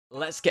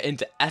let's get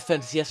into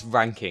FNCS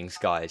rankings,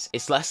 guys.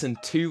 It's less than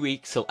 2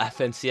 weeks till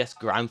FNCS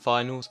Grand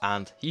Finals,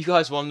 and you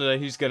guys want to know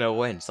who's going to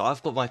win. So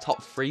I've got my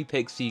top 3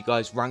 picks for you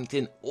guys ranked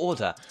in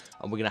order,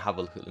 and we're going to have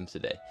a look at them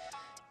today.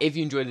 If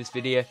you enjoyed this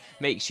video,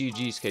 make sure you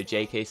use code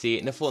JKC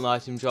in the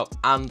Fortnite item drop,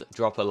 and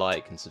drop a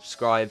like and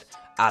subscribe,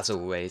 as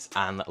always,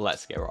 and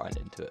let's get right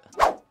into it.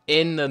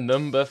 In the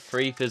number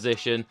 3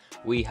 position,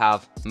 we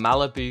have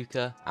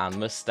Malabuka and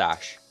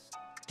Mustache.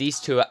 These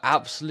two are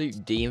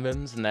absolute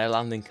demons and they're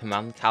landing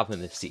Command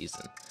Cabin this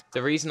season.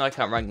 The reason I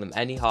can't rank them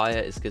any higher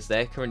is because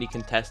they're currently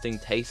contesting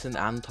Tayson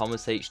and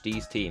Thomas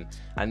HD's team,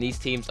 and these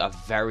teams are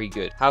very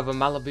good. However,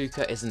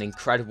 Malabuka is an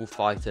incredible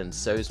fighter and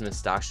so is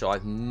Mustache, so I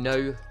have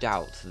no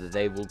doubt that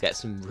they will get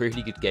some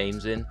really good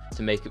games in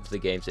to make up for the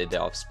games they did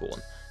off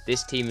spawn.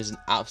 This team is an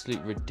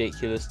absolute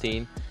ridiculous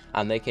team,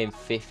 and they came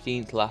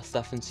 15th last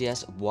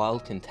FNCS while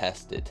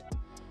contested.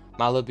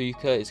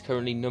 Malabuka is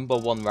currently number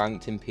 1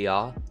 ranked in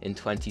PR in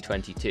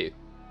 2022.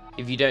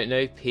 If you don't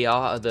know, PR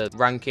are the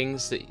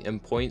rankings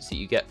and points that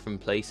you get from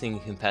placing in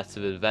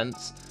competitive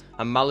events,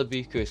 and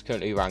Malabuka is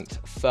currently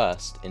ranked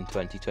 1st in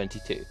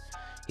 2022.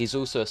 He's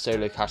also a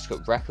solo Cash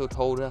Cup record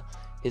holder.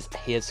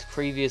 He has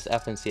previous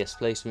FNCS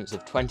placements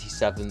of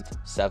 27th,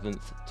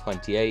 7th,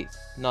 28th,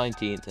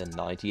 19th and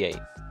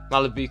 98th.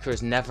 Malabuka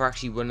has never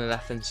actually won an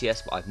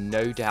FNCS, but I've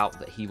no doubt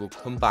that he will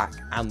come back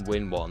and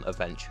win one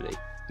eventually.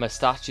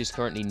 Mustache is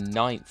currently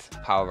 9th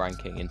power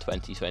ranking in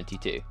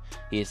 2022.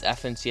 He has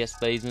FNCS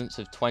placements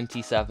of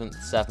 27th,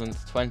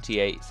 7th,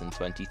 28th and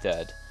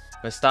 23rd.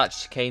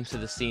 Mustache came to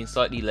the scene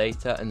slightly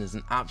later and is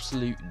an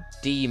absolute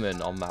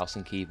demon on mouse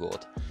and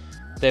keyboard.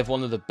 They have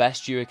one of the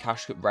best duo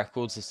Cash Cup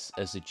records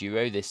as a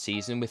duo this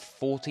season, with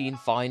 14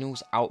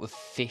 finals out of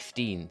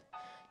 15.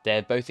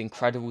 They're both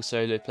incredible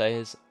solo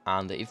players,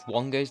 and if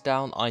one goes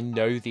down, I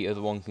know the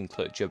other one can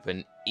clutch up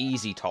an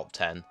easy top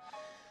 10.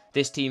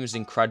 This team is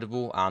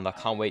incredible, and I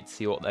can't wait to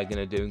see what they're going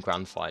to do in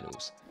Grand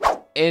Finals.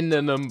 In the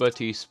number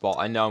 2 spot,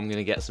 I know I'm going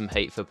to get some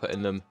hate for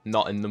putting them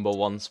not in number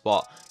 1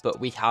 spot,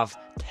 but we have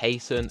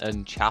Tayson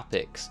and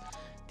Chapix.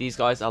 These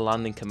guys are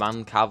landing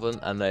Command Cavern,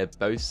 and they're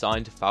both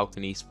signed to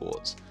Falcon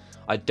Esports.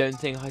 I don't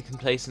think I can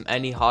place them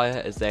any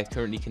higher, as they're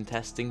currently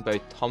contesting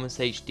both Thomas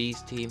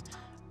HD's team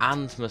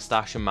and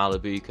Mustache and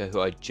Malabuka,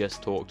 who I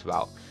just talked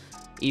about.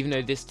 Even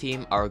though this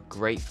team are a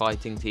great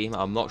fighting team,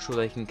 I'm not sure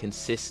they can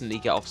consistently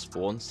get off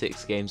spawn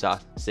 6 games out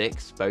of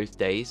 6 both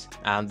days,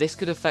 and this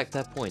could affect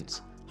their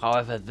points.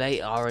 However, they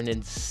are an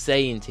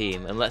insane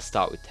team, and let's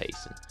start with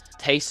Tayson.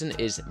 Tayson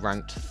is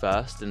ranked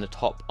 1st in the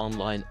top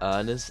online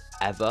earners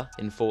ever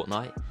in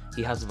Fortnite.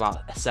 He has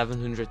about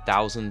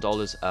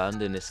 $700,000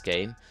 earned in this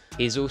game.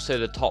 He's also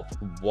the top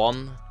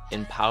 1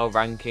 in power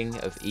ranking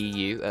of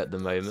EU at the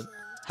moment.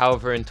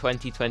 However, in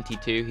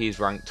 2022 he's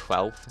ranked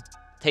 12th.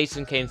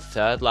 Tayson came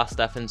 3rd last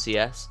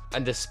FNCS,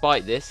 and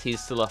despite this,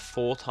 he's still a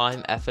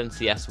 4-time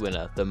FNCS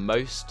winner, the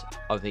most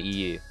of the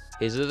EU.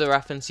 His other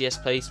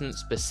FNCS placements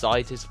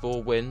besides his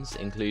 4 wins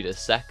include a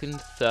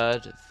 2nd,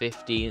 3rd,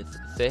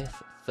 15th,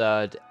 5th,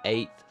 3rd,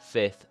 8th,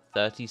 5th,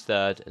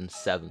 33rd and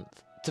 7th.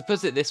 To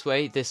put it this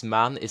way, this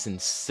man is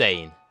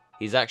insane.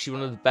 He's actually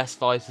one of the best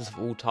fighters of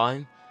all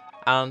time,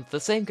 and the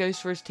same goes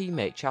for his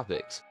teammate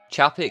Chapix.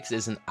 Chapix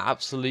is an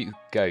absolute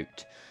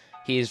GOAT.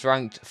 He is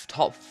ranked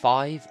top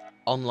 5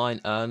 online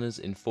earners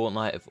in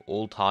Fortnite of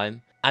all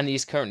time, and he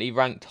is currently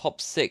ranked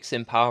top 6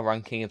 in power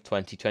ranking of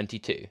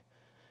 2022.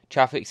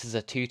 Chapix is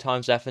a 2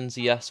 times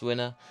FNCS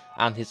winner,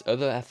 and his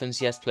other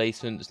FNCS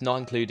placements, not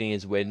including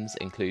his wins,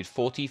 include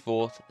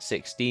 44th,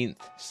 16th,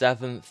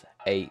 7th,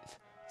 8th,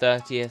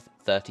 30th,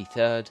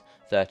 33rd,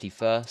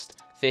 31st,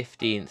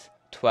 15th,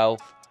 12th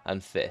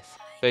and 5th.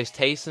 Both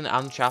Tayson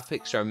and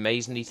Chapix are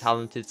amazingly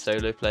talented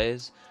solo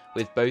players,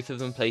 with both of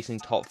them placing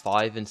top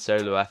 5 in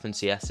solo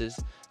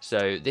FNCSs,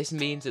 so this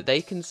means that they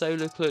can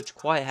solo clutch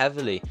quite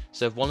heavily,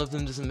 so if one of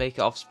them doesn't make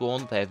it off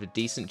spawn, they have a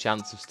decent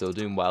chance of still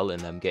doing well in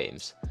them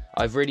games.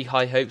 I have really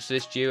high hopes for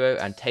this duo,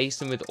 and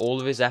Tayson, with all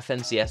of his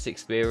FNCS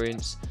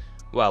experience,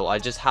 well, I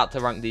just had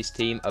to rank this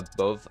team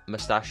above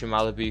Mustache and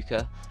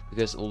Malabuka,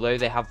 because although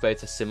they have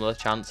both a similar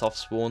chance off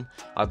spawn,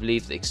 I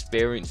believe that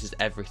experience is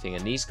everything,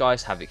 and these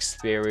guys have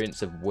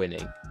experience of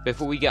winning.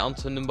 Before we get on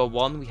to number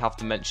 1, we have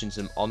to mention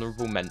some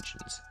honourable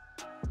mentions.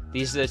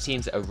 These are the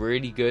teams that are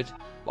really good,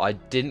 but I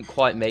didn't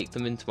quite make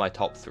them into my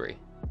top 3.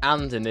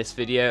 And in this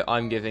video,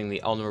 I'm giving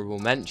the honourable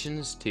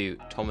mentions to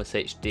Thomas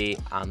HD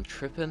and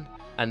Trippin,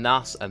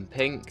 Anas and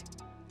Pink,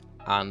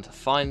 and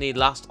finally,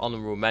 last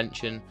honourable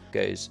mention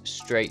goes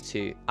straight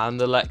to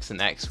Anderlecht and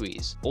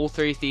Xweez. All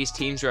 3 of these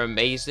teams are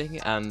amazing,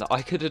 and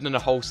I could have done a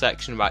whole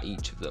section about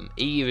each of them.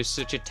 EU is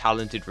such a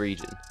talented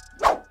region.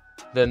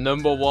 The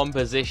number 1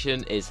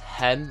 position is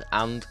Hen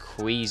and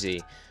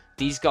Queasy.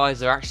 These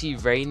guys are actually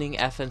reigning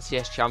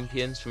FNCS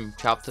champions from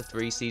Chapter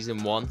 3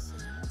 Season 1.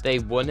 They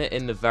won it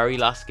in the very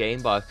last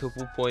game by a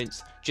couple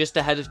points, just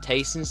ahead of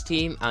Tayson's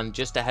team and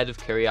just ahead of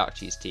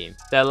Kiriachi's team.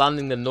 They're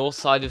landing the north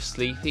side of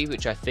Sleepy,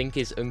 which I think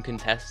is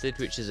uncontested,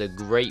 which is a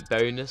great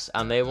bonus,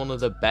 and they're one of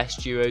the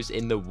best duos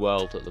in the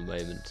world at the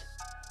moment.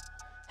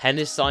 Hen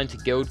is signed to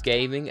Guild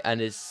Gaming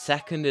and is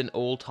 2nd in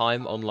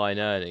all-time online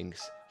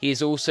earnings. He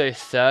is also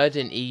 3rd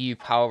in EU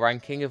power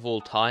ranking of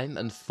all time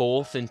and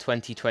 4th in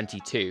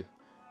 2022.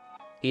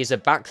 He is a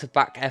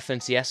back-to-back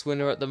FNCS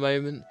winner at the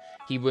moment.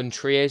 He won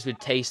trios with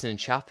Tayson and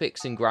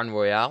Chapix in Grand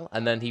Royale,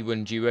 and then he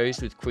won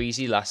duos with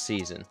Queasy last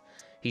season.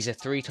 He's a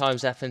 3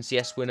 times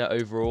FNCS winner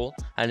overall,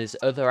 and his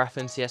other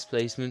FNCS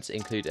placements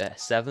include a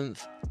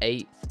 7th,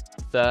 8th,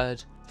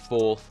 3rd,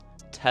 4th,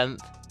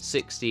 10th,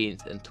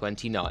 16th and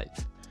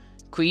 29th.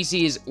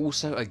 Queasy is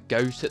also a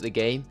GOAT at the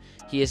game.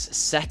 He is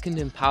 2nd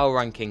in power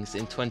rankings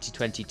in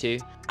 2022,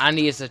 and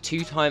he is a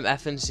 2-time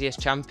FNCS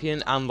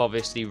champion and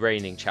obviously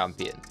reigning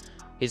champion.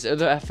 His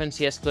other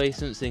FNCS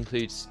placements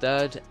include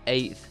 3rd,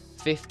 8th,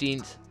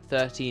 15th,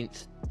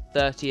 13th,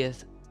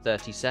 30th,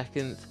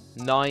 32nd,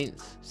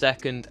 9th,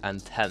 2nd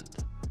and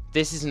 10th.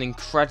 This is an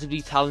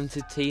incredibly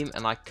talented team,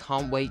 and I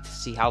can't wait to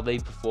see how they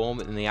perform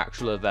in the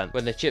actual event.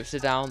 When the chips are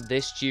down,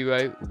 this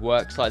duo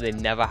works like they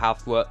never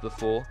have worked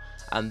before,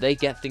 and they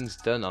get things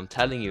done. I'm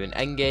telling you, in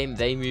endgame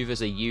they move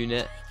as a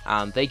unit,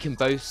 and they can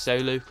both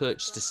solo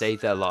clutch to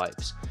save their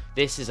lives.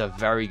 This is a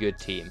very good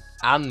team,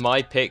 and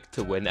my pick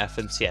to win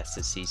FNCS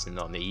this season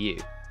on EU.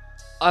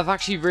 I've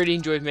actually really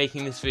enjoyed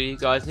making this video,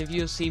 guys, and if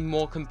you'll see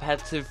more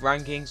competitive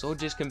rankings or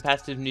just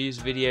competitive news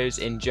videos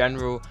in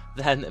general,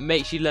 then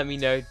make sure you let me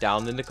know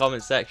down in the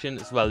comment section,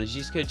 as well as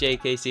use code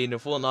JKC in the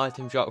Fortnite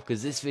item shop,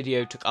 because this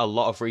video took a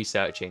lot of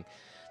researching.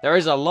 There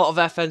is a lot of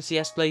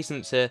FNCS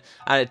placements here,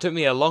 and it took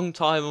me a long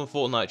time on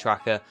Fortnite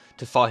Tracker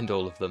to find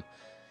all of them.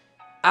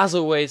 As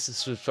always,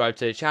 subscribe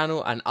to the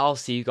channel, and I'll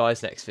see you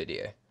guys next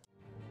video.